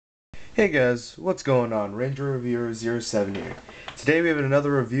Hey guys, what's going on? Ranger Reviewer 07 here. Today we have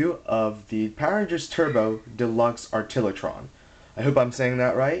another review of the Power Rangers Turbo Deluxe Artillatron. I hope I'm saying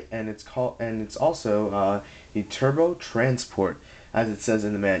that right, and it's also the Turbo Transport, as it says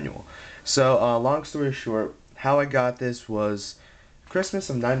in the manual. So, long story short, how I got this was Christmas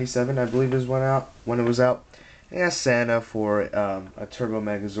of '97, I believe, is when it was out. I asked Santa for a Turbo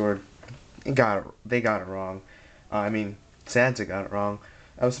Megazord. They got it wrong. Santa got it wrong.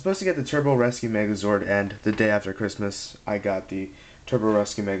 I was supposed to get the Turbo Rescue Megazord, and the day after Christmas, I got the Turbo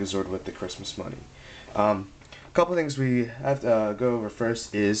Rescue Megazord with the Christmas money. A couple things we have to go over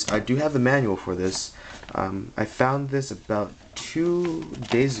first is I do have the manual for this. I found this about 2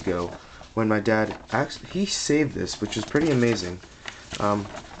 days ago when my dad he saved this, which is pretty amazing. So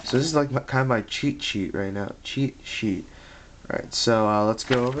this is like kind of my cheat sheet right now. Cheat sheet. All right, so let's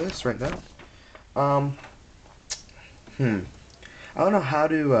go over this right now. Um, I don't know how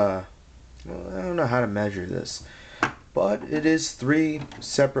to I don't know how to measure this, but it is 3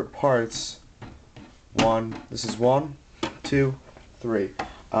 separate parts. This is 1, 2, 3.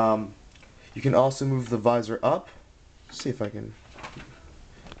 You can also move the visor up. Let's see if I can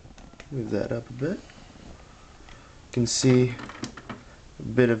move that up a bit. You can see a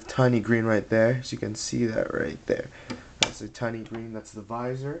bit of tiny green right there, so you can see that right there. That's a tiny green, that's the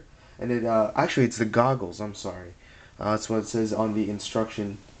visor. And it actually it's the goggles, I'm sorry. That's what it says on the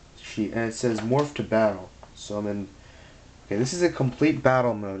instruction sheet, and it says morph to battle. So I'm in. Okay, this is a complete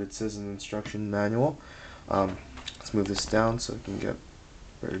battle mode. It says in the instruction manual. Let's move this down so we can get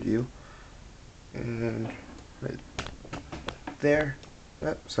a better view. And right there.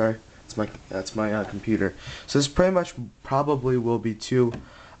 Oh, sorry, that's my computer. So this pretty much probably will be 2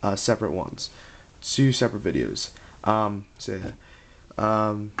 separate ones, 2 separate videos. So yeah.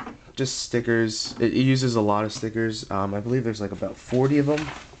 Just stickers. It uses a lot of stickers. I believe there's like about 40 of them.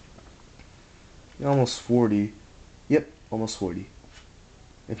 Almost 40. Yep, almost 40.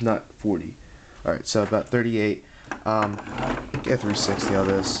 If not 40. Alright, so about 38. Get 360 on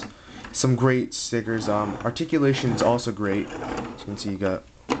this. Some great stickers. Articulation is also great. As you can see, you got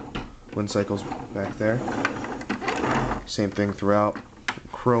wind cycles back there. Same thing throughout.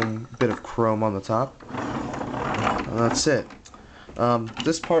 Bit of chrome on the top. And that's it.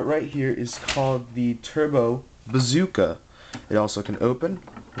 This part right here is called the Turbo Bazooka. It also can open,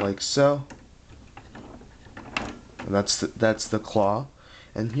 like so. And that's the claw.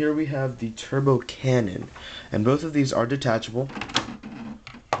 And here we have the Turbo Cannon. And both of these are detachable.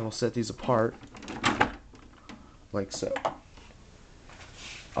 And we'll set these apart, like so.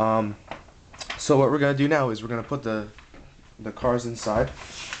 So what we're going to do now is we're going to put the cars inside,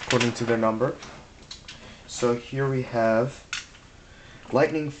 according to their number. So here we have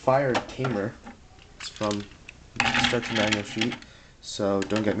Lightning Fire Tamer. It's from the instruction manual sheet, so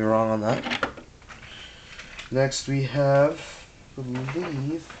don't get me wrong on that. Next we have, I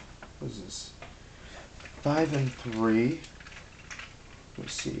believe, what is this? 5 and 3.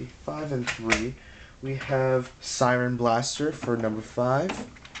 Let's see, 5 and 3. We have Siren Blaster for number 5.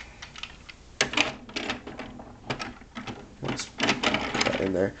 Let's put that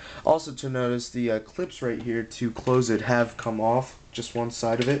in there. Also to notice, the clips right here to close it have come off, just one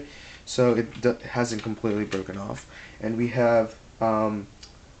side of it, so it hasn't completely broken off. And we have not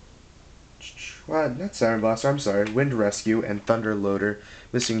Siren Blaster, I'm sorry, Wind Rescue and Thunder Loader,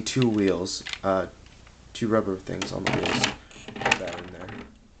 missing 2 wheels, 2 rubber things on the wheels. Put that in there.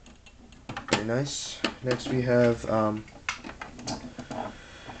 Very nice. Next we have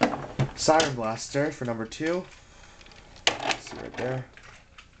Siren Blaster for number 2. See right there.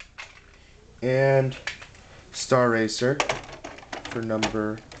 And Star Racer for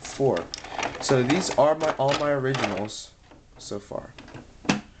number 4. So these are all my originals so far.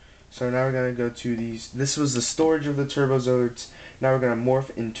 So now we're going to go to these. This was the storage of the Turbozords. Now we're going to morph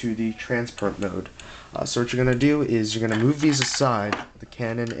into the transport mode. So what you're going to do is you're going to move these aside, the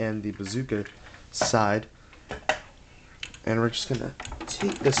cannon and the bazooka side, and we're just going to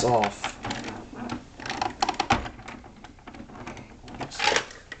take this off.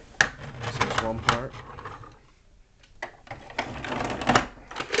 So there's one part.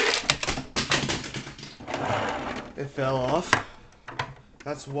 It fell off.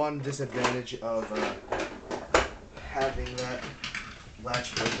 That's one disadvantage of having that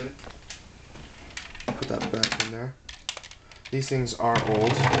latch open. Put that back in there. These things are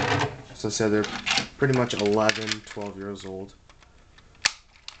old. So I said they're pretty much 11, 12 years old.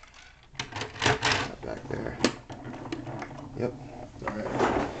 Put that back there. Yep.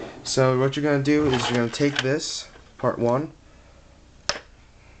 Alright. So what you're going to do is you're going to take this, part 1.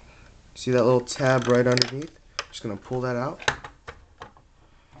 See that little tab right underneath? Just going to pull that out.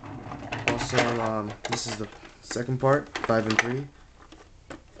 also, this is the second part, 5 and 3.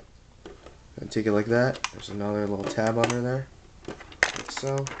 And take it like that. There's another little tab under there, like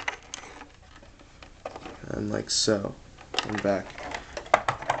so, and like so, and back.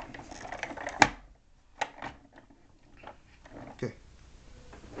 Okay.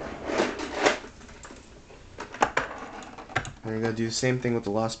 And you're gonna do the same thing with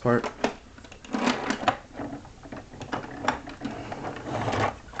the last part.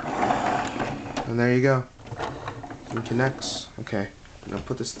 And there you go. It connects. Okay. I'm gonna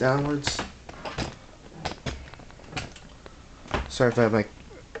put this downwards. Sorry if I have my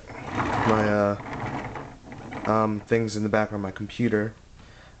things in the background of my computer.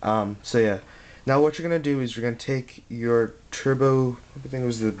 So yeah. Now what you're gonna do is you're gonna take your turbo, I think it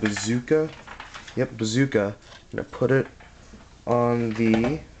was the bazooka. Yep, bazooka. You're gonna put it on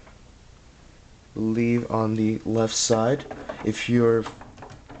the, believe on the left side. If you're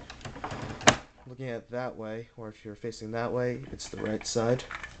looking at it that way, or if you're facing that way, it's the right side.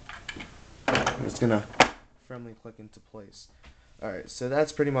 It's gonna firmly click into place. Alright, so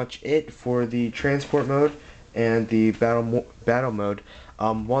that's pretty much it for the transport mode and the battle mode.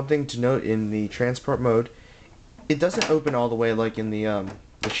 One thing to note in the transport mode, it doesn't open all the way like in the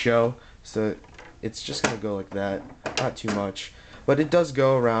show, so it's just gonna go like that, not too much, but it does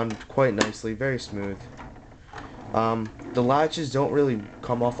go around quite nicely, very smooth. The latches don't really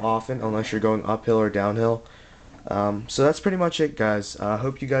come off often unless you're going uphill or downhill. So that's pretty much it, guys. I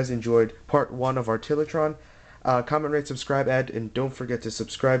hope you guys enjoyed part 1 of Artillatron. Comment, rate, subscribe, and don't forget to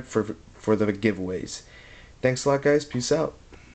subscribe for the giveaways. Thanks a lot, guys. Peace out.